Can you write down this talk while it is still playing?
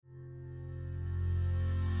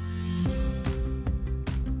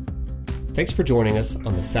Thanks for joining us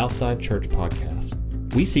on the Southside Church Podcast.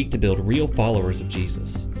 We seek to build real followers of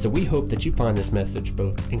Jesus, so we hope that you find this message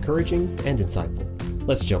both encouraging and insightful.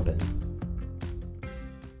 Let's jump in.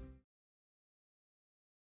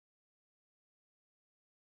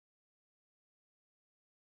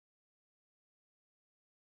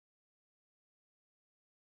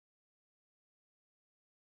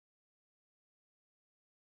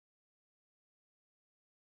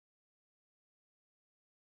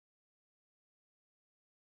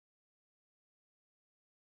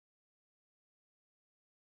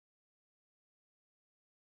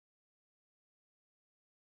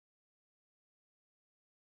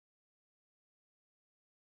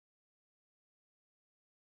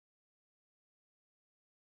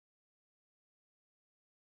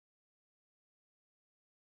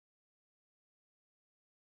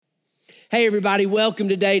 Hey everybody, welcome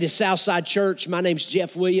today to Southside Church. My name's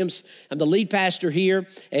Jeff Williams. I'm the lead pastor here,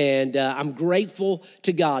 and I'm grateful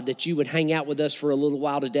to God that you would hang out with us for a little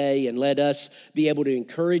while today and let us be able to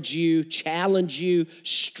encourage you, challenge you,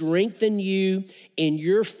 strengthen you in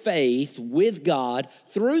your faith with God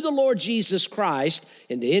through the Lord Jesus Christ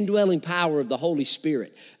and the indwelling power of the Holy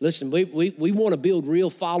Spirit. Listen, we want to build real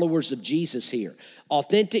followers of Jesus here.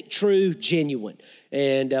 Authentic, true, genuine.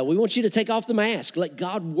 And we want you to take off the mask. Let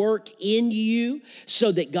God work in you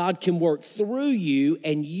so that God can work through you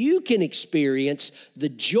and you can experience the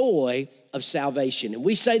joy of salvation. And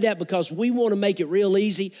we say that because we want to make it real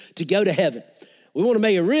easy to go to heaven. We want to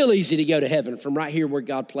make it real easy to go to heaven from right here where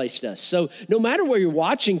God placed us. So no matter where you're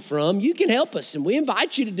watching from, you can help us, and we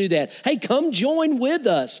invite you to do that. Hey, come join with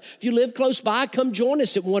us. If you live close by, come join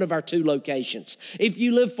us at one of our 2 locations. If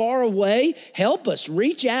you live far away, help us.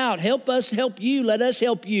 Reach out. Help us help you. Let us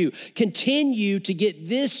help you. Continue to get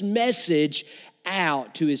this message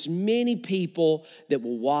out to as many people that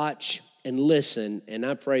will watch and listen, and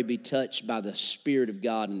I pray be touched by the Spirit of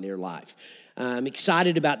God in their life. I'm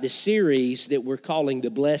excited about this series that we're calling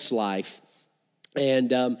The Blessed Life,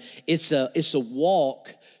 and it's a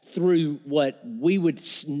walk through what we would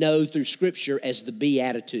know through Scripture as the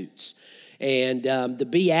Beatitudes. And the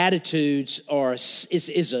Beatitudes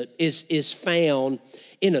is found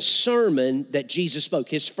in a sermon that Jesus spoke.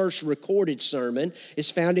 His first recorded sermon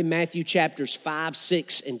is found in Matthew chapters 5,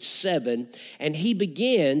 6, and 7. And he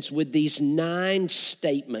begins with these 9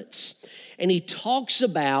 statements. And he talks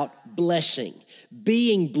about blessing,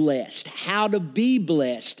 being blessed, how to be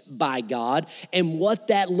blessed by God, and what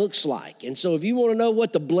that looks like. And so if you want to know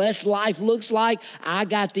what the blessed life looks like, I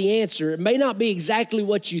got the answer. It may not be exactly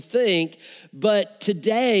what you think, but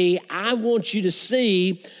today I want you to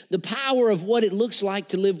see the power of what it looks like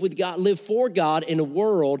to live with God, live for God in a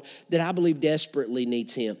world that I believe desperately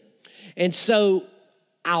needs Him. And so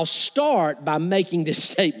I'll start by making this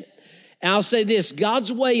statement. And I'll say this: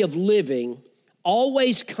 God's way of living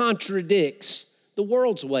always contradicts the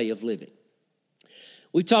world's way of living.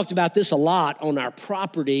 We've talked about this a lot on our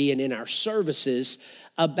property and in our services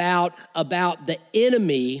about the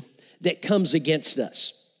enemy that comes against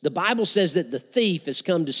us. The Bible says that the thief has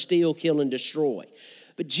come to steal, kill, and destroy.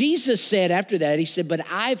 But Jesus said after that, he said, but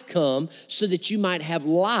I've come so that you might have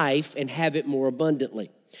life and have it more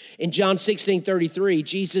abundantly. In John 16:33,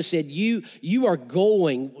 Jesus said, you are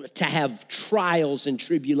going to have trials and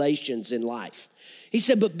tribulations in life. He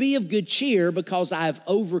said, but be of good cheer because I have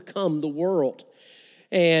overcome the world.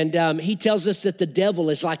 And he tells us that the devil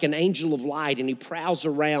is like an angel of light, and he prowls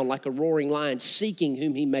around like a roaring lion, seeking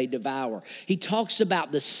whom he may devour. He talks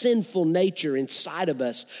about the sinful nature inside of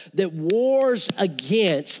us that wars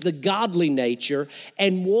against the godly nature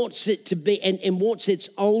and wants it to be, and wants its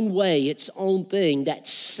own way, its own thing, that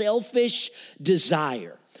selfish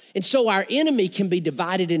desire. And so our enemy can be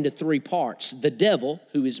divided into 3 parts: the devil,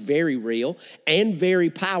 who is very real and very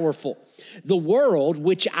powerful; the world,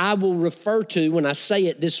 which I will refer to when I say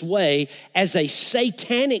it this way as a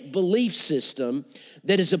satanic belief system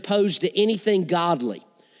that is opposed to anything godly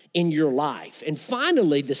in your life; and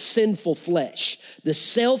finally, the sinful flesh, the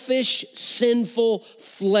selfish, sinful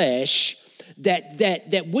flesh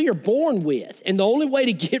that we are born with. And the only way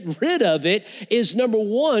to get rid of it is, number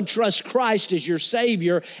 1, trust Christ as your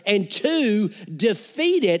Savior, and 2,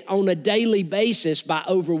 defeat it on a daily basis by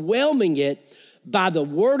overwhelming it by the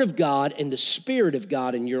Word of God and the Spirit of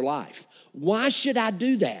God in your life. Why should I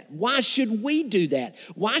do that? Why should we do that?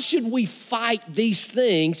 Why should we fight these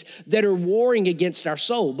things that are warring against our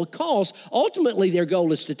soul? Because ultimately their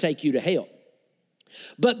goal is to take you to hell.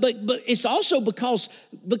 But it's also because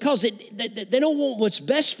they don't want what's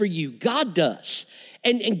best for you. God does.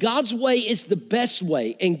 And God's way is the best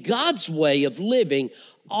way. And God's way of living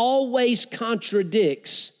always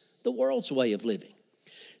contradicts the world's way of living.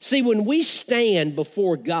 See, when we stand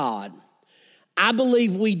before God, I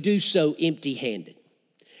believe we do so empty-handed.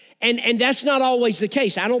 And that's not always the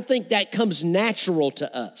case. I don't think that comes natural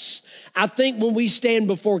to us. I think when we stand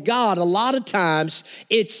before God, a lot of times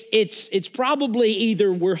it's probably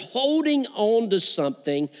either we're holding on to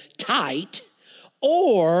something tight,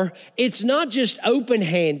 or it's not just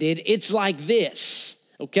open-handed, it's like this,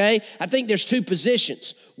 okay? I think there's two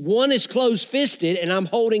positions. One is closed-fisted, and I'm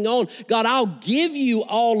holding on. God, I'll give you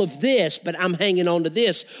all of this, but I'm hanging on to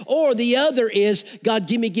this. Or the other is, God,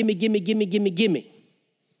 give me.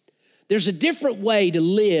 There's a different way to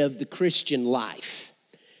live the Christian life.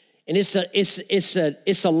 And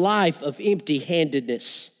it's a life of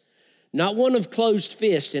empty-handedness. Not one of closed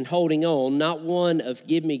fist and holding on, not one of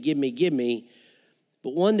give me,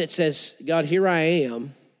 but one that says, God, here I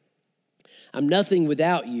am. I'm nothing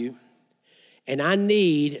without you, and I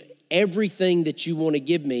need everything that you want to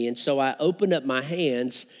give me. And so I open up my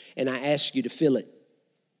hands and I ask you to fill it.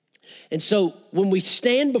 And so when we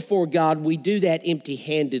stand before God, we do that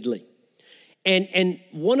empty-handedly. And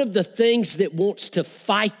one of the things that wants to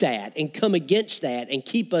fight that and come against that and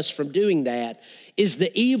keep us from doing that is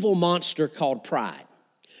the evil monster called pride.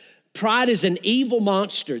 Pride is an evil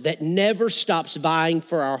monster that never stops vying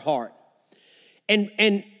for our heart.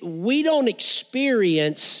 And we don't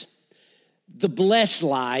experience the blessed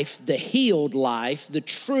life, the healed life, the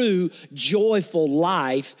true joyful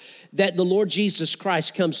life that the Lord Jesus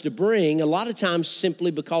Christ comes to bring, a lot of times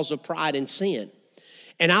simply because of pride and sin.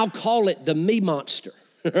 And I'll call it the me monster,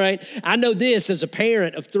 right? I know this as a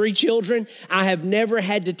parent of 3 children, I have never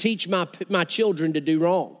had to teach my children to do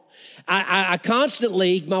wrong. My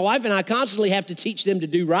wife and I constantly have to teach them to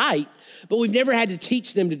do right, but we've never had to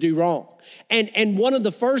teach them to do wrong. And one of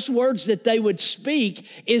the first words that they would speak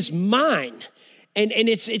is mine. And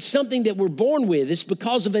it's something that we're born with. It's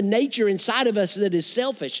because of a nature inside of us that is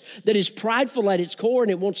selfish, that is prideful at its core,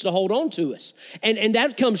 and it wants to hold on to us. And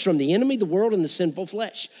that comes from the enemy, the world, and the sinful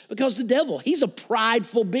flesh. Because the devil, he's a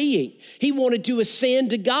prideful being. He wanted to ascend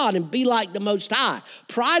to God and be like the Most High.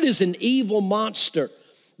 Pride is an evil monster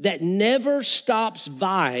that never stops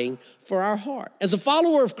vying for our heart. As a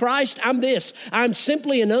follower of Christ, I'm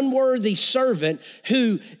simply an unworthy servant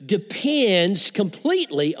who depends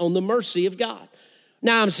completely on the mercy of God.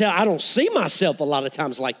 Now, I don't see myself a lot of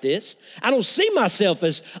times like this. I don't see myself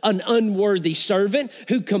as an unworthy servant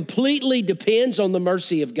who completely depends on the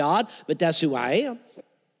mercy of God, but that's who I am.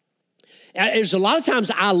 There's a lot of times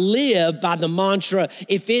I live by the mantra,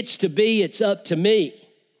 if it's to be, it's up to me.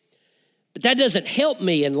 But that doesn't help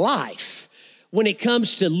me in life when it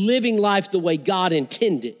comes to living life the way God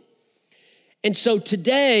intended. And so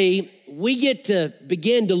today, we get to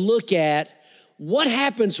begin to look at what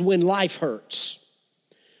happens when life hurts.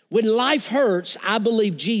 When life hurts, I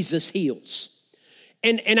believe Jesus heals.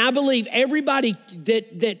 And I believe everybody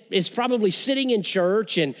that is probably sitting in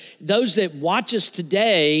church and those that watch us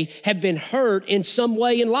today have been hurt in some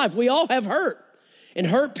way in life. We all have hurt. And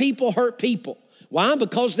hurt people hurt people. Why?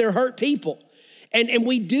 Because they're hurt people. And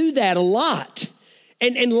we do that a lot.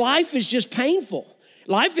 And life is just painful.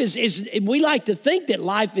 Life is we like to think that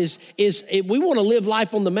life is we want to live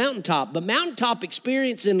life on the mountaintop, but mountaintop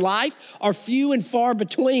experience in life are few and far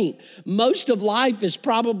between. Most of life is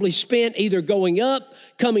probably spent either going up,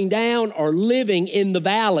 coming down, or living in the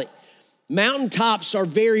valley. Mountaintops are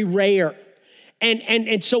very rare.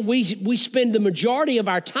 And so we spend the majority of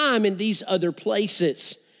our time in these other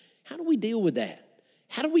places. How do we deal with that?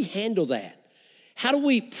 How do we handle that? How do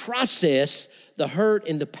we process the hurt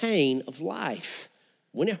and the pain of life?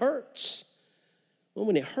 When it hurts. Well,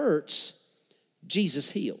 when it hurts,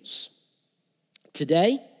 Jesus heals.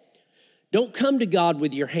 Today, don't come to God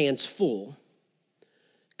with your hands full.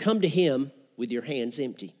 Come to Him with your hands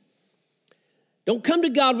empty. Don't come to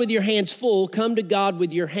God with your hands full. Come to God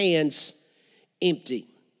with your hands empty.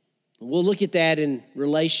 We'll look at that in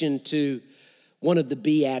relation to one of the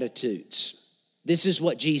Beatitudes. This is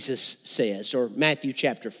what Jesus says, or Matthew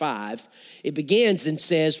chapter 5. It begins and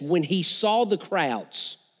says, when Jesus saw the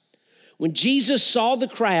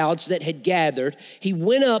crowds that had gathered, he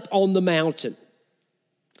went up on the mountain.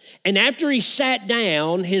 And after he sat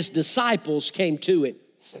down, his disciples came to him.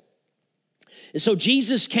 And so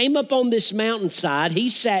Jesus came up on this mountainside, he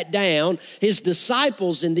sat down, his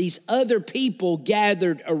disciples and these other people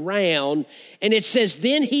gathered around, and it says,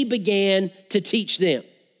 then he began to teach them.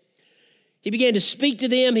 He began to speak to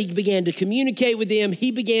them. He began to communicate with them.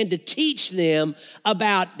 He began to teach them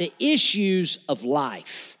about the issues of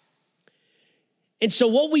life. And so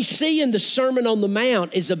what we see in the Sermon on the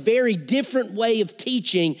Mount is a very different way of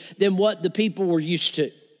teaching than what the people were used to.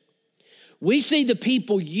 We see the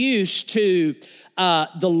people used to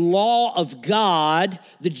the law of God,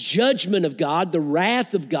 the judgment of God, the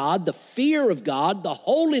wrath of God, the fear of God, the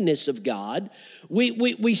holiness of God.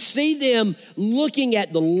 We see them looking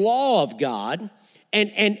at the law of God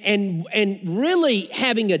and really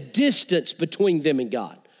having a distance between them and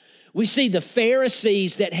God. We see the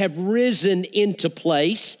Pharisees that have risen into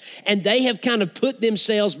place, and they have kind of put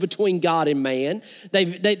themselves between God and man.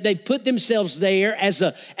 They've put themselves there as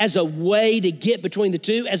a way to get between the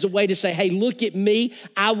two, as a way to say, hey, look at me.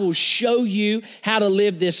 I will show you how to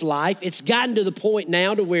live this life. It's gotten to the point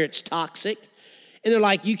now to where it's toxic. And they're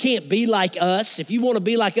like, you can't be like us. If you want to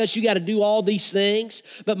be like us, you got to do all these things.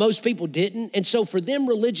 But most people didn't. And so for them,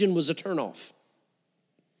 religion was a turnoff.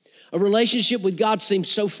 A relationship with God seemed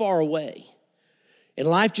so far away, and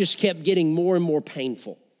life just kept getting more and more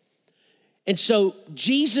painful. And so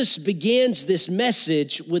Jesus begins this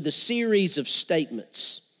message with a series of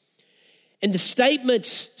statements. And the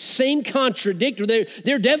statements seem contradictory.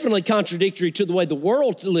 They're definitely contradictory to the way the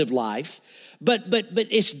world lived life, but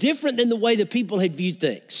it's different than the way that people had viewed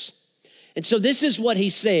things. And so this is what he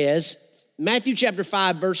says. Matthew chapter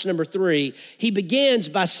 5, verse number 3, he begins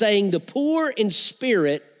by saying, the poor in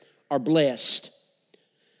spirit are blessed,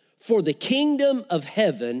 for the kingdom of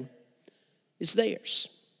heaven is theirs.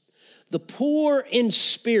 The poor in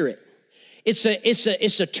spirit. It's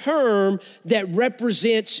a term that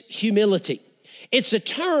represents humility. It's a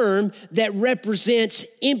term that represents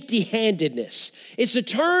empty-handedness. It's a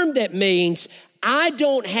term that means I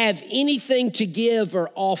don't have anything to give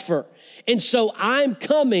or offer, and so I'm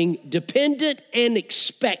coming dependent and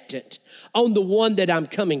expectant on the one that I'm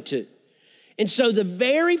coming to. And so the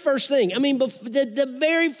very first thing, the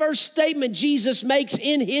very first statement Jesus makes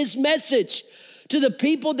in his message to the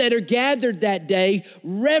people that are gathered that day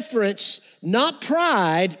reference not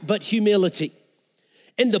pride, but humility.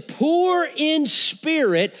 And the poor in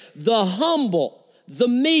spirit, the humble, the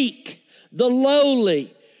meek, the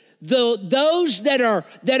lowly, those that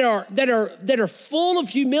are full of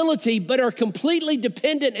humility but are completely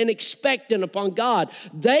dependent and expectant upon God,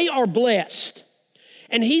 they are blessed.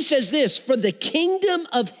 And he says this, for the kingdom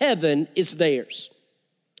of heaven is theirs.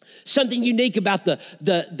 Something unique about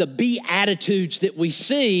the Beatitudes that we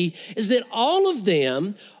see is that all of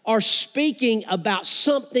them are speaking about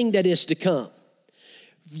something that is to come.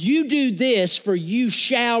 You do this, for you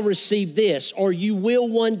shall receive this, or you will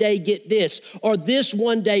one day get this, or this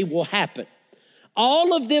one day will happen.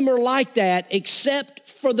 All of them are like that except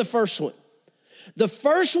for the first one. The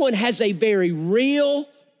first one has a very real,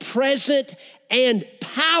 present, and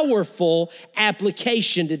powerful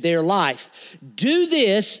application to their life. Do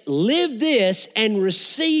this, live this, and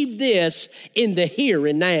receive this in the here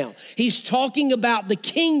and now. He's talking about the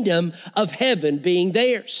kingdom of heaven being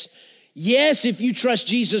theirs. Yes, if you trust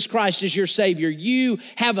Jesus Christ as your Savior, you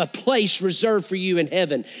have a place reserved for you in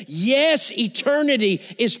heaven. Yes, eternity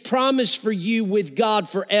is promised for you with God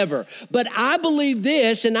forever. But I believe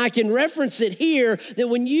this, and I can reference it here, that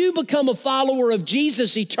when you become a follower of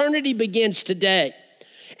Jesus, eternity begins today.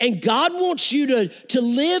 And God wants you to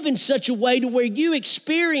live in such a way to where you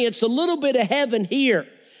experience a little bit of heaven here.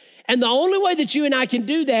 And the only way that you and I can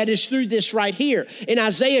do that is through this right here. In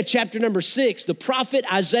Isaiah chapter number 6, the prophet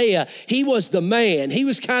Isaiah, he was the man. He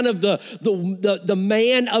was kind of the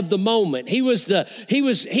man of the moment. He was the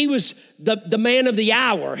man of the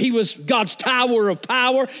hour. He was God's tower of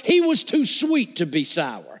power. He was too sweet to be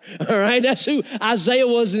sour. All right, that's who Isaiah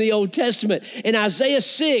was in the Old Testament. In Isaiah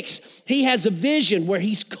 6, he has a vision where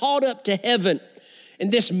he's caught up to heaven.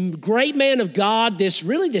 And this great man of God, this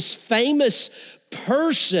famous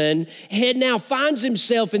person now finds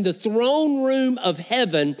himself in the throne room of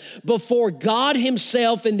heaven before God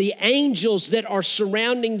himself and the angels that are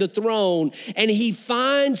surrounding the throne. And he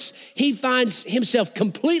finds himself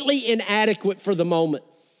completely inadequate for the moment.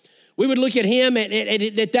 We would look at him at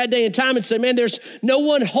that day and time and say, man, there's no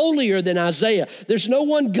one holier than Isaiah. There's no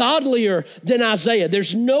one godlier than Isaiah.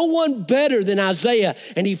 There's no one better than Isaiah.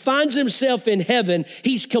 And he finds himself in heaven.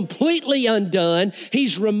 He's completely undone.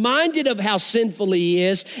 He's reminded of how sinful he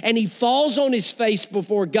is. And he falls on his face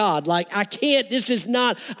before God. Like,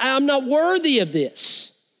 I'm not worthy of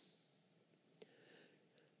this.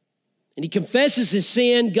 And he confesses his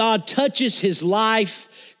sin. God touches his life,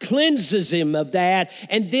 cleanses him of that,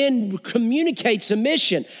 and then communicates a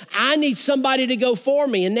mission. I need somebody to go for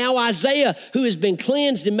me. And now Isaiah, who has been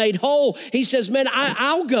cleansed and made whole, he says, man,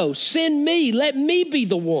 I'll go. Send me. Let me be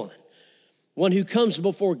the one who comes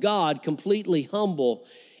before God completely humble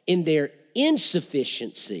in their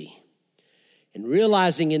insufficiency and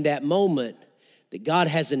realizing in that moment that God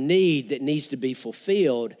has a need that needs to be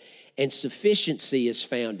fulfilled, and sufficiency is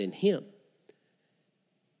found in him.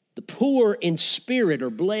 The poor in spirit are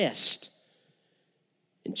blessed.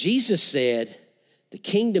 And Jesus said, the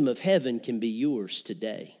kingdom of heaven can be yours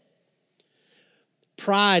today.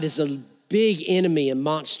 Pride is a big enemy and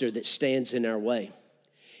monster that stands in our way.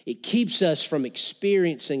 It keeps us from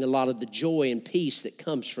experiencing a lot of the joy and peace that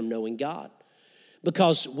comes from knowing God.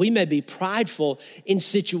 Because we may be prideful in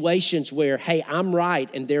situations where, hey, I'm right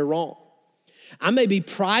and they're wrong. I may be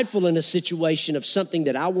prideful in a situation of something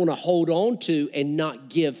that I want to hold on to and not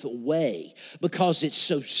give away because it's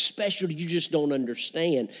so special. You just don't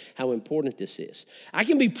understand how important this is. I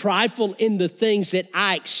can be prideful in the things that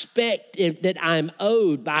I expect that I'm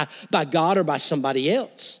owed by God or by somebody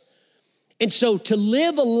else. And so to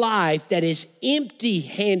live a life that is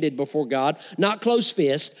empty-handed before God, not closed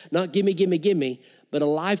fist, not gimme, but a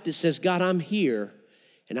life that says, God, I'm here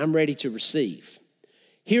and I'm ready to receive.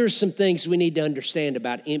 Here are some things we need to understand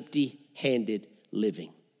about empty-handed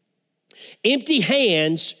living. Empty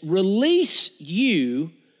hands release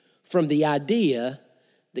you from the idea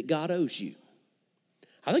that God owes you.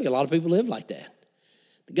 I think a lot of people live like that.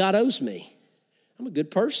 God owes me. I'm a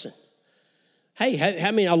good person. Hey,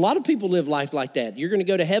 I mean, a lot of people live life like that. You're going to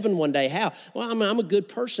go to heaven one day. How? Well, I'm a good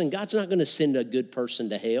person. God's not going to send a good person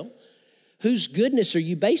to hell. Whose goodness are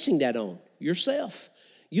you basing that on? Yourself.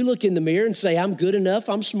 You look in the mirror and say, I'm good enough,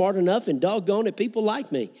 I'm smart enough, and doggone it, people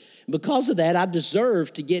like me. Because of that, I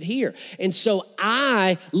deserve to get here. And so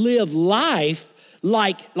I live life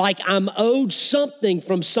like I'm owed something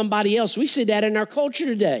from somebody else. We see that in our culture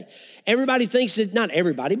today. Everybody thinks that, not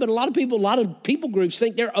everybody, but a lot of people groups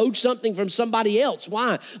think they're owed something from somebody else.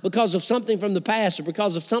 Why? Because of something from the past or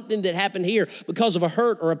because of something that happened here, because of a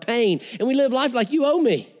hurt or a pain. And we live life like you owe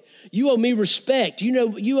me. You owe me respect.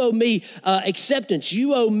 You owe me acceptance.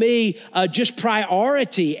 You owe me just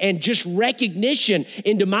priority and just recognition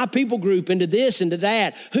into my people group, into this, into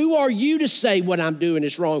that. Who are you to say what I'm doing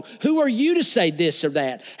is wrong? Who are you to say this or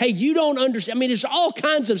that? Hey, you don't understand. I mean, there's all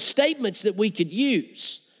kinds of statements that we could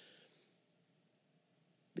use.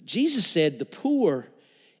 But Jesus said the poor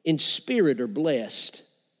in spirit are blessed.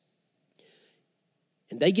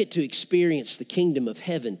 And they get to experience the kingdom of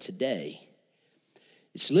heaven today.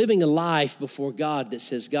 It's living a life before God that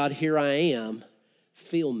says, God, here I am,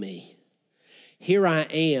 fill me. Here I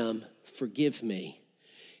am, forgive me.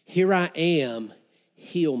 Here I am,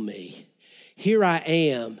 heal me. Here I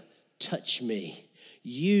am, touch me,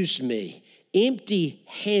 use me.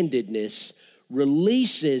 Empty-handedness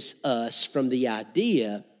releases us from the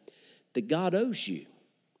idea that God owes you.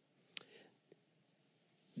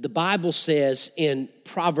 The Bible says in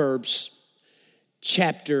Proverbs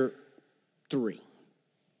chapter 3,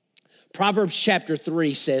 Proverbs chapter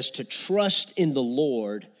 3 says to trust in the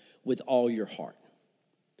Lord with all your heart.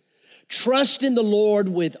 Trust in the Lord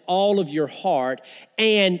with all of your heart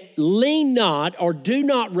and lean not or do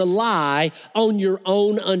not rely on your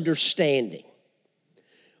own understanding.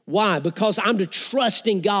 Why? Because I'm to trust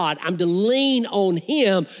in God. I'm to lean on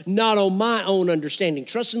Him, not on my own understanding.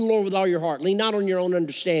 Trust in the Lord with all your heart. Lean not on your own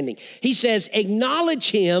understanding. He says,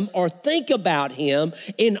 acknowledge Him or think about Him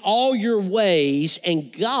in all your ways,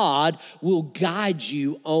 and God will guide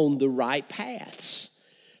you on the right paths.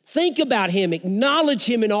 Think about Him, acknowledge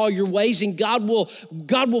Him in all your ways, and God will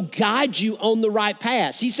guide you on the right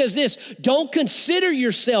path. He says this, don't consider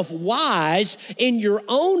yourself wise in your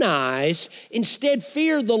own eyes. Instead,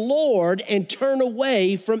 fear the Lord and turn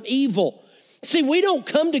away from evil. See, we don't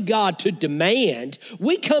come to God to demand.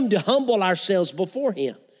 We come to humble ourselves before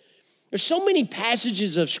Him. There's so many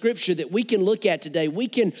passages of Scripture that we can look at today. We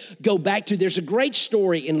can go back to. There's a great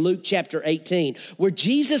story in Luke chapter 18 where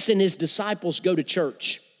Jesus and His disciples go to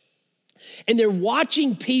church. And they're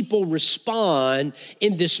watching people respond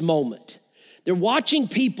in this moment. They're watching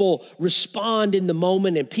people respond in the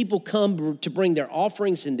moment, and people come to bring their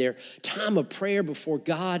offerings and their time of prayer before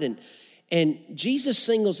God. And Jesus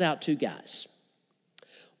singles out two guys.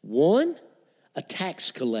 One, a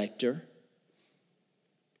tax collector,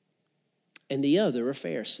 and the other, a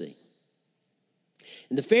Pharisee.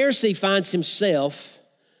 And the Pharisee finds himself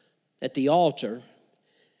at the altar,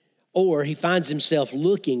 or he finds himself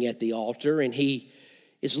looking at the altar, and he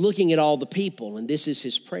is looking at all the people, and this is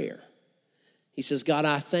his prayer. He says, God,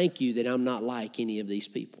 I thank you that I'm not like any of these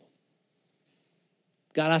people.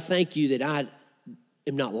 God, I thank you that I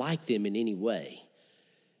am not like them in any way.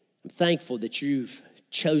 I'm thankful that you've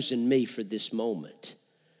chosen me for this moment.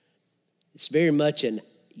 It's very much an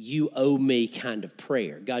you owe me kind of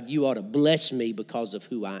prayer. God, you ought to bless me because of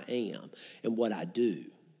who I am and what I do.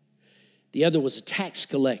 The other was a tax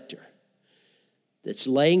collector that's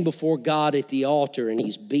laying before God at the altar, and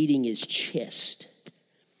he's beating his chest.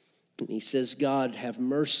 And he says, God, have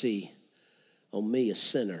mercy on me, a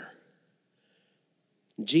sinner.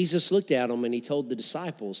 Jesus looked at him and he told the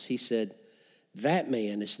disciples, he said, that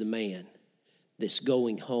man is the man that's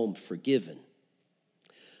going home forgiven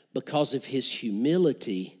because of his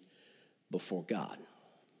humility before God.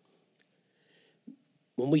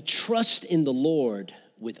 When we trust in the Lord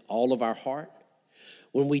with all of our heart,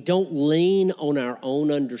 when we don't lean on our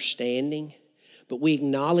own understanding, but we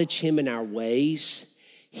acknowledge him in our ways,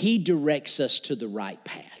 he directs us to the right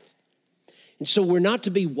path. And so we're not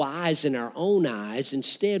to be wise in our own eyes.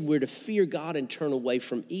 Instead, we're to fear God and turn away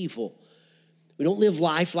from evil. We don't live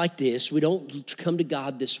life like this. We don't come to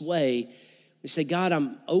God this way. We say, God,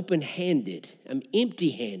 I'm open-handed. I'm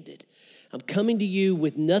empty-handed. I'm coming to you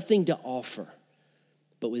with nothing to offer,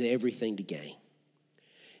 but with everything to gain.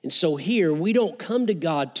 And so here, we don't come to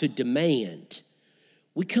God to demand.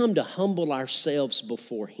 We come to humble ourselves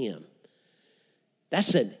before him.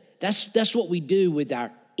 That's what we do with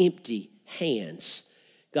our empty hands.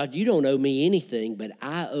 God, you don't owe me anything, but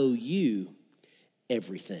I owe you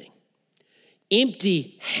everything.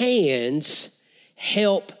 Empty hands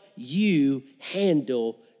help you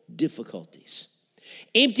handle difficulties.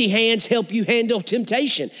 Empty hands help you handle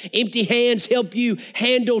temptation. Empty hands help you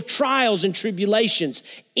handle trials and tribulations.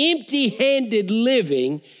 Empty-handed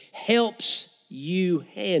living helps you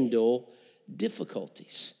handle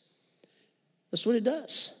difficulties. That's what it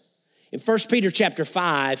does. In 1 Peter chapter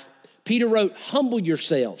 5, Peter wrote, humble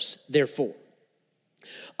yourselves, therefore,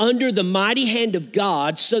 under the mighty hand of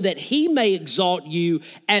God, so that he may exalt you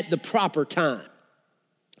at the proper time.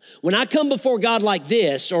 When I come before God like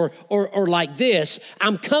this or like this,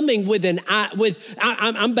 I'm coming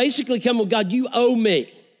I'm basically coming with God, you owe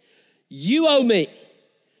me. You owe me.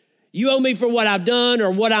 You owe me for what I've done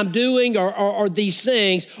or what I'm doing or these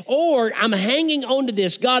things, or I'm hanging on to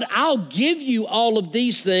this. God, I'll give you all of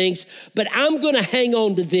these things, but I'm going to hang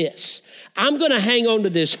on to this. I'm going to hang on to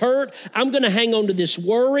this hurt. I'm going to hang on to this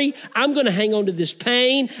worry. I'm going to hang on to this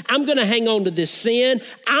pain. I'm going to hang on to this sin.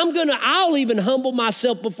 I'll even humble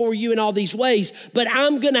myself before you in all these ways, but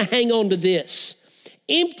I'm going to hang on to this.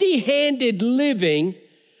 Empty-handed living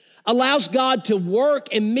allows God to work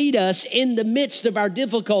and meet us in the midst of our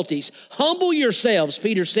difficulties. Humble yourselves,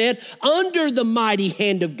 Peter said, under the mighty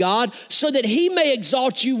hand of God, so that he may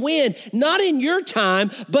exalt you when? Not in your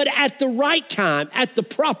time, but at the right time, at the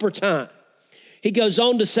proper time. He goes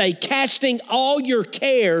on to say, casting all your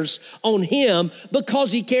cares on him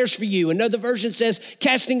because he cares for you. Another version says,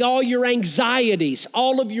 casting all your anxieties,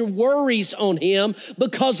 all of your worries on him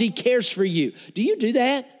because he cares for you. Do you do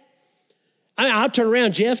that? I'll turn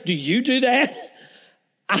around, Jeff, do you do that?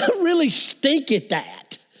 I really stink at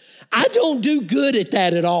that. I don't do good at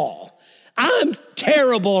that at all. I'm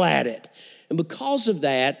terrible at it. And because of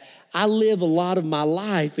that, I live a lot of my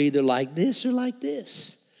life either like this or like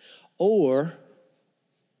this, or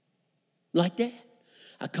like that.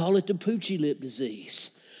 I call it the poochie lip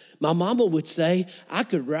disease. My mama would say, I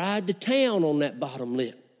could ride to town on that bottom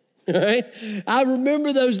lip. Right? I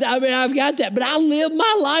remember those. I've got that, but I live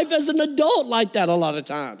my life as an adult like that a lot of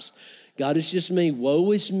times. God, it's just me.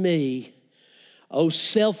 Woe is me. Oh,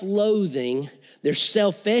 self-loathing. There's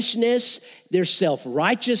selfishness, there's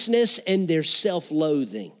self-righteousness, and there's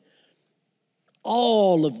self-loathing.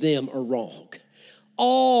 All of them are wrong.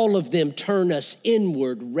 All of them turn us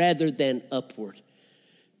inward rather than upward.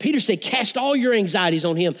 Peter said, cast all your anxieties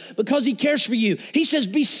on him because he cares for you. He says,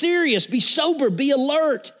 be serious, be sober, be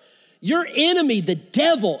alert. Your enemy, the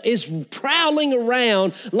devil, is prowling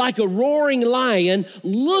around like a roaring lion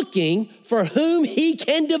looking for whom he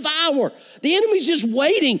can devour. The enemy's just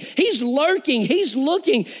waiting. He's lurking. He's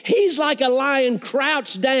looking. He's like a lion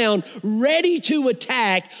crouched down, ready to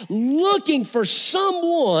attack, looking for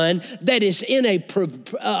someone that is in a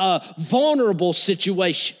vulnerable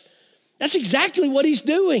situation. That's exactly what he's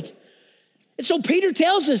doing. And so Peter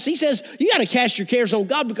tells us, he says, you got to cast your cares on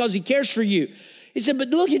God because he cares for you. He said, but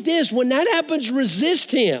look at this. When that happens,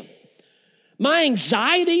 resist him. My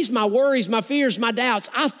anxieties, my worries, my fears, my doubts,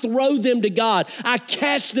 I throw them to God. I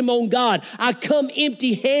cast them on God. I come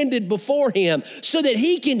empty-handed before him so that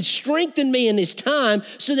he can strengthen me in his time,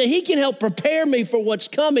 so that he can help prepare me for what's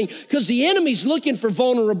coming, because the enemy's looking for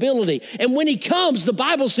vulnerability. And when he comes, the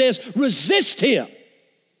Bible says, resist him.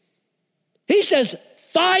 He says,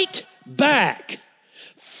 fight back.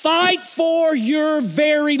 Fight for your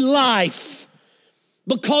very life.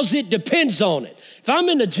 Because it depends on it. If I'm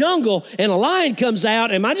in the jungle and a lion comes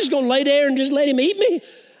out, am I just going to lay there and just let him eat me?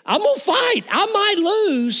 I'm going to fight. I might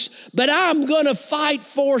lose, but I'm going to fight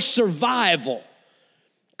for survival.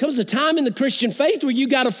 Comes a time in the Christian faith where you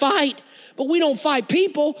got to fight, but we don't fight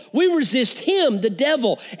people. We resist him, the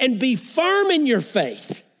devil, and be firm in your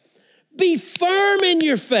faith. Be firm in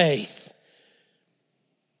your faith,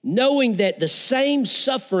 knowing that the same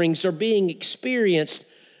sufferings are being experienced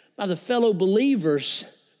by the fellow believers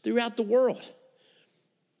throughout the world.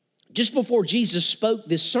 Just before Jesus spoke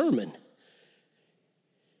this sermon,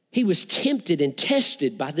 he was tempted and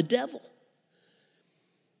tested by the devil.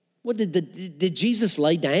 What did Jesus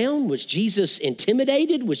lay down? Was Jesus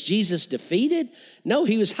intimidated? Was Jesus defeated? No,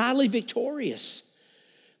 he was highly victorious.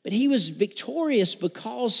 But he was victorious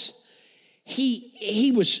because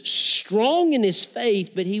he was strong in his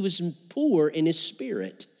faith, but he was poor in his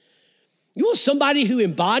spirit. You want somebody who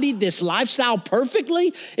embodied this lifestyle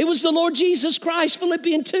perfectly? It was the Lord Jesus Christ.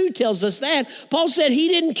 Philippians 2 tells us that. Paul said he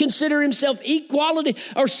didn't consider himself equality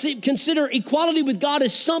or consider equality with God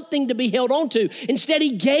as something to be held on to. Instead,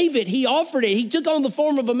 he gave it. He offered it. He took on the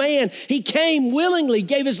form of a man. He came willingly,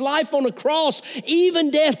 gave his life on a cross,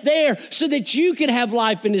 even death there, so that you could have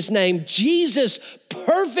life in his name. Jesus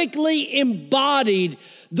perfectly embodied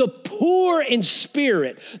the poor in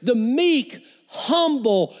spirit, the meek,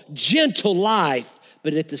 humble, gentle life,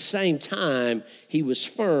 but at the same time, he was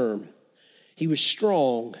firm, he was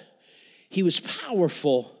strong, he was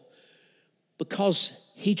powerful because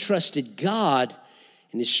he trusted God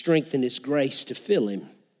and his strength and his grace to fill him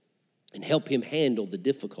and help him handle the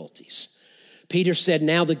difficulties. Peter said,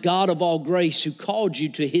 "Now the God of all grace who called you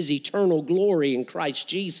to his eternal glory in Christ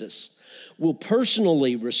Jesus will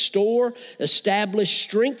personally restore, establish,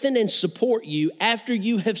 strengthen, and support you after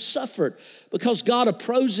you have suffered. Because God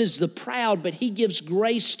opposes the proud, but he gives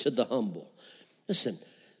grace to the humble." Listen,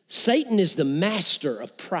 Satan is the master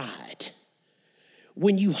of pride.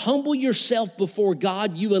 When you humble yourself before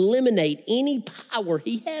God, you eliminate any power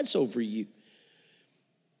he has over you.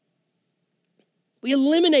 We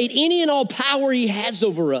eliminate any and all power he has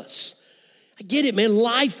over us. I get it, man.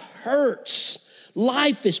 Life hurts.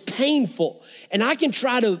 Life is painful. And I can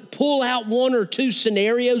try to pull out one or two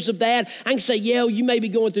scenarios of that. I can say, yeah, you may be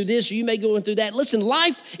going through this or you may be going through that. Listen,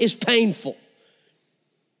 life is painful.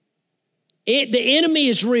 The enemy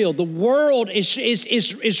is real. The world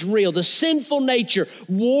is real. The sinful nature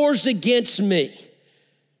wars against me.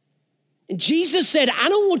 And Jesus said, I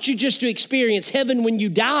don't want you just to experience heaven when you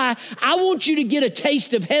die. I want you to get a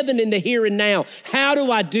taste of heaven in the here and now. How do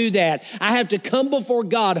I do that? I have to come before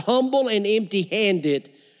God humble and empty-handed.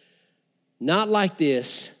 Not like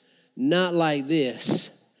this, not like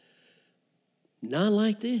this, not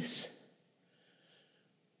like this,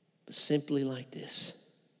 but simply like this.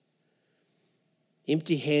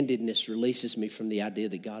 Empty-handedness releases me from the idea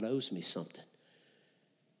that God owes me something.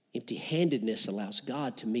 Empty-handedness allows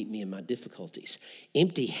God to meet me in my difficulties.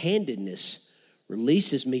 Empty-handedness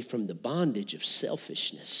releases me from the bondage of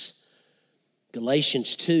selfishness.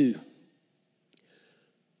 Galatians 2,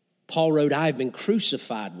 Paul wrote, I have been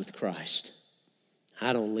crucified with Christ.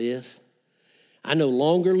 I don't live. I no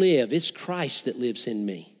longer live. It's Christ that lives in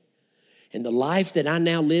me. And the life that I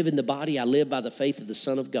now live in the body, I live by the faith of the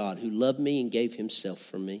Son of God who loved me and gave himself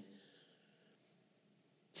for me.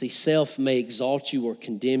 See, self may exalt you or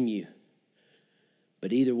condemn you,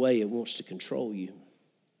 but either way, it wants to control you.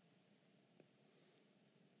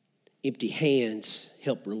 Empty hands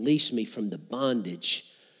help release me from the bondage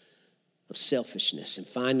of selfishness. And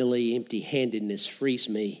finally, empty-handedness frees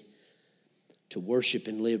me to worship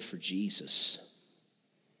and live for Jesus.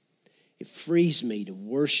 It frees me to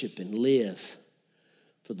worship and live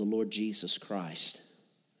for the Lord Jesus Christ.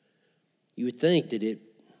 You would think that it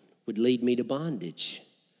would lead me to bondage,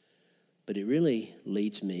 but it really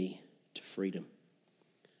leads me to freedom.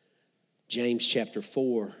 James chapter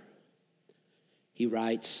 4, he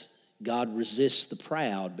writes, God resists the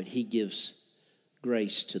proud, but he gives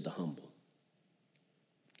grace to the humble.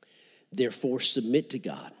 Therefore, submit to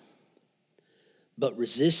God, but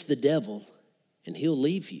resist the devil, and he'll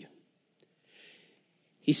leave you.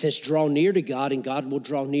 He says, draw near to God, and God will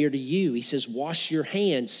draw near to you. He says, wash your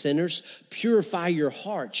hands, sinners. Purify your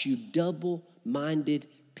hearts, you double-minded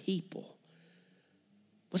people.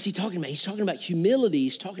 What's he talking about? He's talking about humility.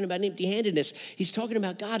 He's talking about empty-handedness. He's talking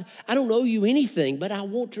about, God, I don't owe you anything, but I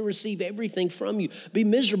want to receive everything from you. Be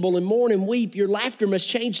miserable and mourn and weep. Your laughter must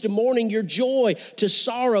change to mourning, your joy to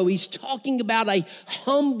sorrow. He's talking about a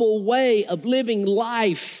humble way of living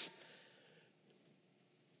life.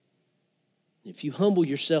 If you humble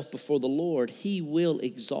yourself before the Lord, he will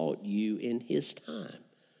exalt you in his time.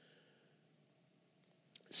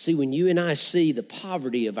 See, when you and I see the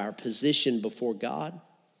poverty of our position before God,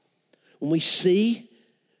 when we see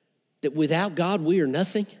that without God we are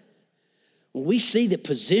nothing, when we see that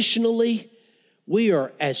positionally we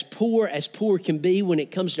are as poor can be when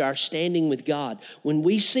it comes to our standing with God, when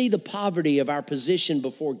we see the poverty of our position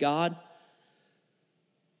before God,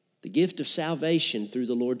 The gift of salvation through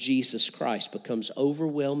the Lord Jesus Christ becomes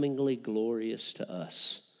overwhelmingly glorious to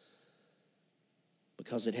us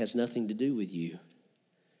because it has nothing to do with you.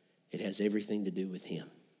 It has everything to do with Him.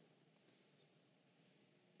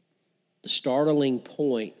 The startling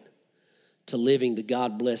point to living the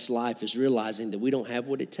God-blessed life is realizing that we don't have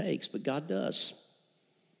what it takes, but God does.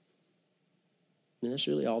 And that's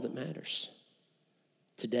really all that matters.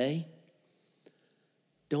 Today,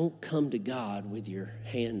 don't come to God with your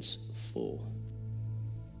hands full.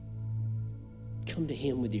 Come to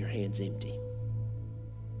Him with your hands empty.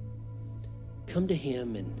 Come to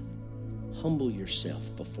Him and humble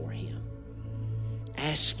yourself before Him.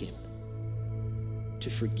 Ask Him to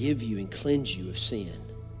forgive you and cleanse you of sin.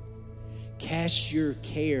 Cast your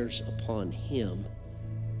cares upon Him,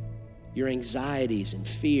 your anxieties and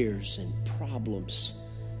fears and problems.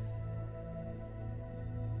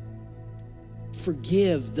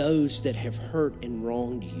 Forgive those that have hurt and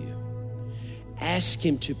wronged you. Ask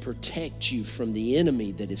Him to protect you from the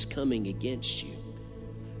enemy that is coming against you,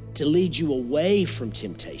 to lead you away from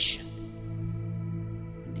temptation,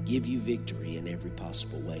 and to give you victory in every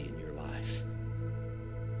possible way in your life.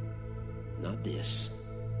 Not this,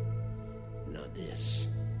 not this,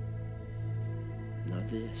 not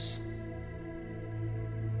this.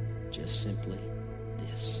 Just simply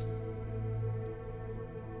this.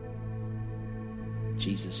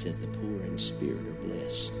 Jesus said the poor in spirit are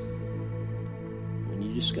blessed. When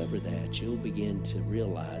you discover that, you'll begin to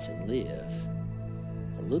realize and live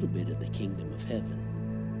a little bit of the kingdom of heaven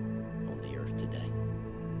on the earth today.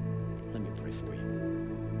 Let me pray for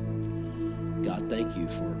you. God, thank you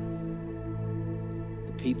for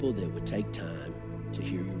the people that would take time to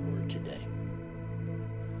hear your word today.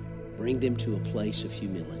 Bring them to a place of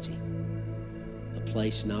humility, a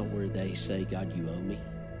place not where they say, God, you owe me,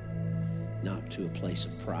 not to a place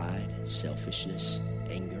of pride, selfishness,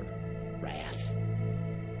 anger, wrath,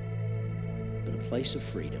 but a place of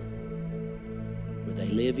freedom where they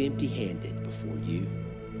live empty-handed before you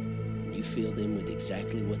and you fill them with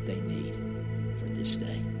exactly what they need for this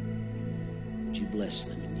day. Would you bless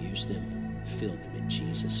them and use them, fill them in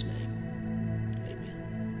Jesus' name.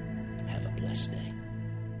 Amen. Have a blessed day.